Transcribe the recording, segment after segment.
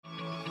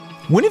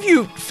When have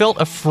you felt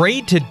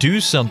afraid to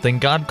do something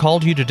God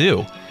called you to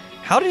do?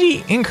 How did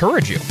He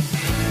encourage you?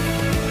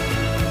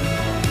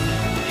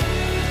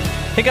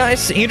 Hey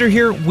guys, Andrew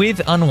here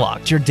with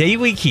Unlocked, your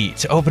daily key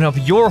to open up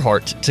your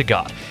heart to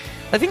God.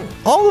 I think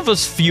all of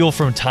us feel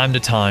from time to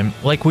time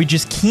like we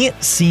just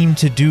can't seem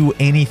to do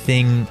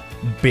anything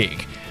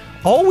big.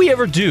 All we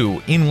ever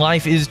do in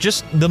life is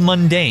just the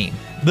mundane,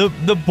 the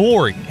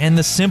boring, and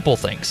the simple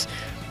things.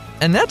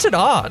 And that's at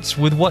odds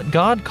with what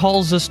God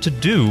calls us to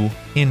do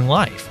in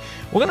life.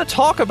 We're going to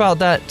talk about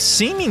that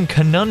seeming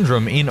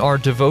conundrum in our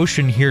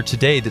devotion here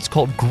today that's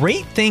called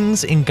Great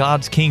Things in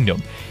God's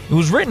Kingdom. It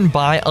was written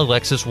by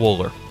Alexis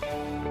Wohler.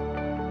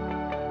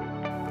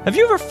 Have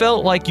you ever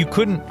felt like you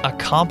couldn't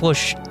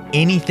accomplish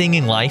anything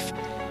in life?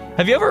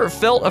 Have you ever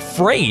felt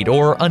afraid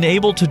or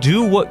unable to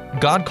do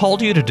what God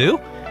called you to do?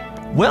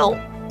 Well,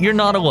 you're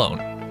not alone.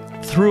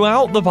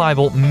 Throughout the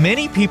Bible,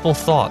 many people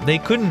thought they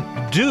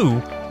couldn't do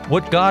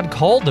what God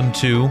called them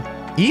to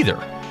either.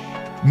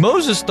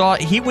 Moses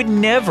thought he would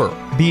never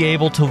be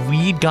able to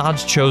lead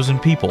God's chosen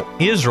people,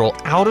 Israel,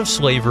 out of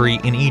slavery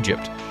in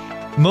Egypt.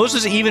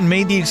 Moses even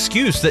made the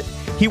excuse that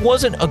he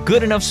wasn't a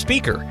good enough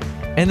speaker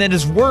and that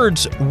his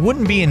words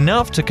wouldn't be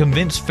enough to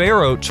convince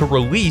Pharaoh to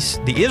release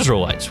the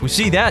Israelites. We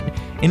see that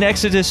in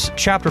Exodus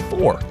chapter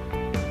 4.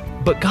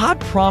 But God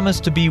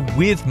promised to be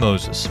with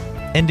Moses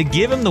and to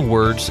give him the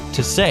words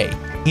to say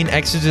in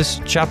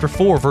Exodus chapter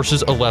 4,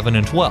 verses 11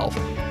 and 12.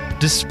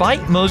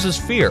 Despite Moses'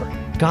 fear,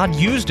 God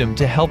used him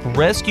to help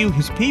rescue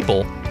his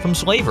people from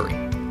slavery.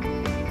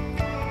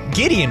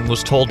 Gideon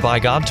was told by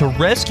God to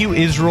rescue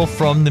Israel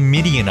from the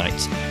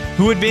Midianites,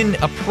 who had been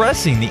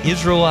oppressing the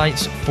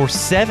Israelites for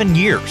 7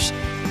 years.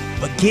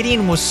 But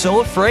Gideon was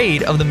so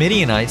afraid of the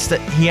Midianites that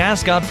he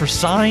asked God for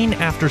sign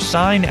after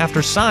sign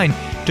after sign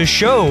to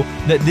show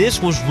that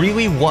this was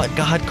really what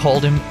God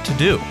called him to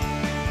do.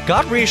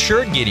 God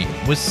reassured Gideon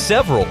with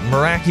several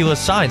miraculous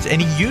signs,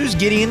 and he used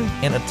Gideon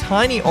and a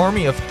tiny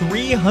army of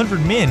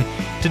 300 men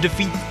to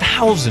defeat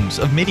thousands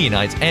of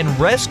Midianites and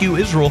rescue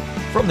Israel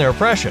from their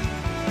oppression.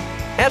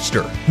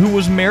 Esther, who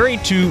was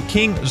married to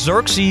King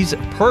Xerxes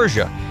of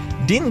Persia,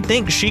 didn't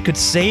think she could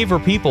save her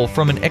people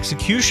from an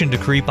execution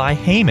decree by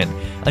Haman,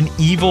 an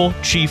evil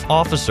chief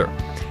officer.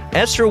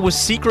 Esther was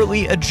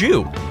secretly a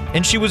Jew,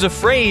 and she was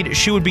afraid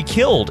she would be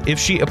killed if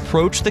she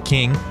approached the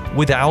king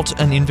without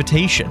an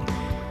invitation.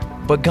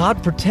 But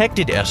God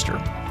protected Esther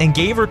and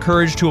gave her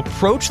courage to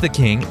approach the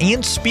king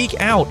and speak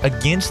out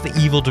against the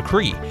evil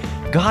decree.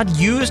 God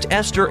used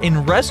Esther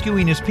in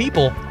rescuing his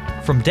people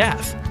from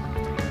death.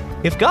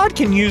 If God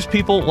can use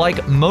people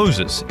like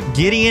Moses,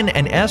 Gideon,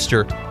 and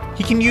Esther,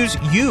 He can use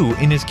you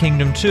in His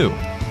kingdom too.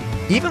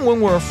 Even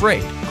when we're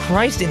afraid,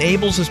 Christ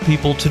enables His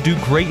people to do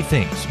great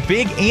things,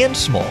 big and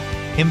small,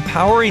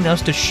 empowering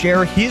us to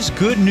share His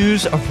good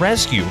news of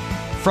rescue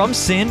from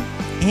sin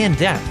and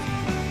death.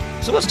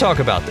 So let's talk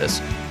about this.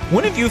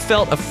 When have you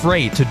felt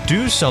afraid to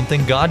do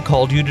something God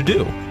called you to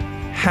do?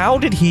 How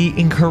did He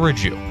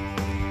encourage you?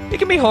 It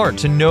can be hard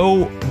to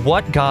know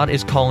what God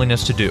is calling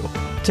us to do.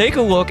 Take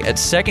a look at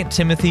 2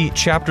 Timothy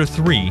chapter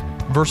 3,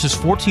 verses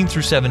 14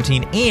 through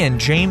 17, and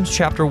James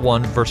chapter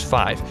 1, verse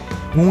 5.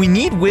 When we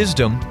need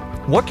wisdom,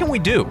 what can we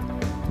do?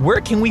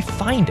 Where can we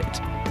find it?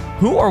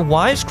 Who are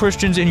wise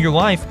Christians in your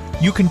life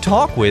you can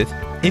talk with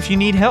if you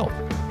need help?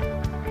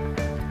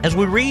 As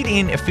we read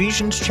in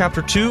Ephesians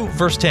chapter 2,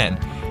 verse 10,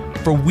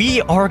 "For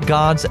we are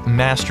God's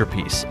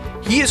masterpiece.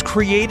 He has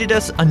created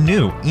us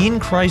anew in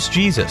Christ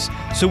Jesus,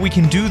 so we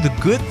can do the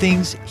good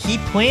things He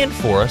planned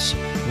for us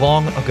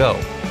long ago."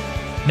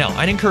 Now,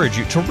 I'd encourage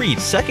you to read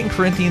 2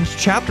 Corinthians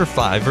chapter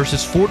 5,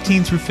 verses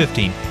 14 through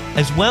 15,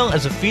 as well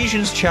as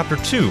Ephesians chapter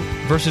 2,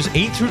 verses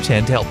 8 through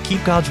 10 to help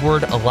keep God's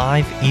Word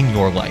alive in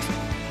your life.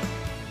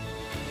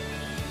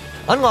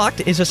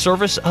 Unlocked is a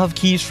service of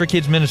Keys for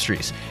Kids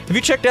Ministries. Have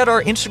you checked out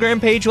our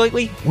Instagram page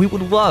lately? We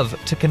would love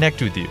to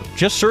connect with you.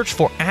 Just search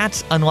for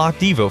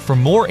 @UnlockedEvo for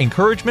more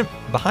encouragement,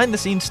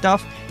 behind-the-scenes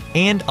stuff,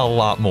 and a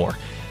lot more.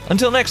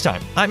 Until next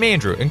time, I'm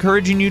Andrew,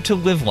 encouraging you to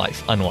live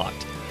life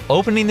unlocked,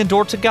 opening the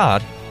door to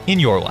God in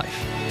your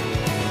life.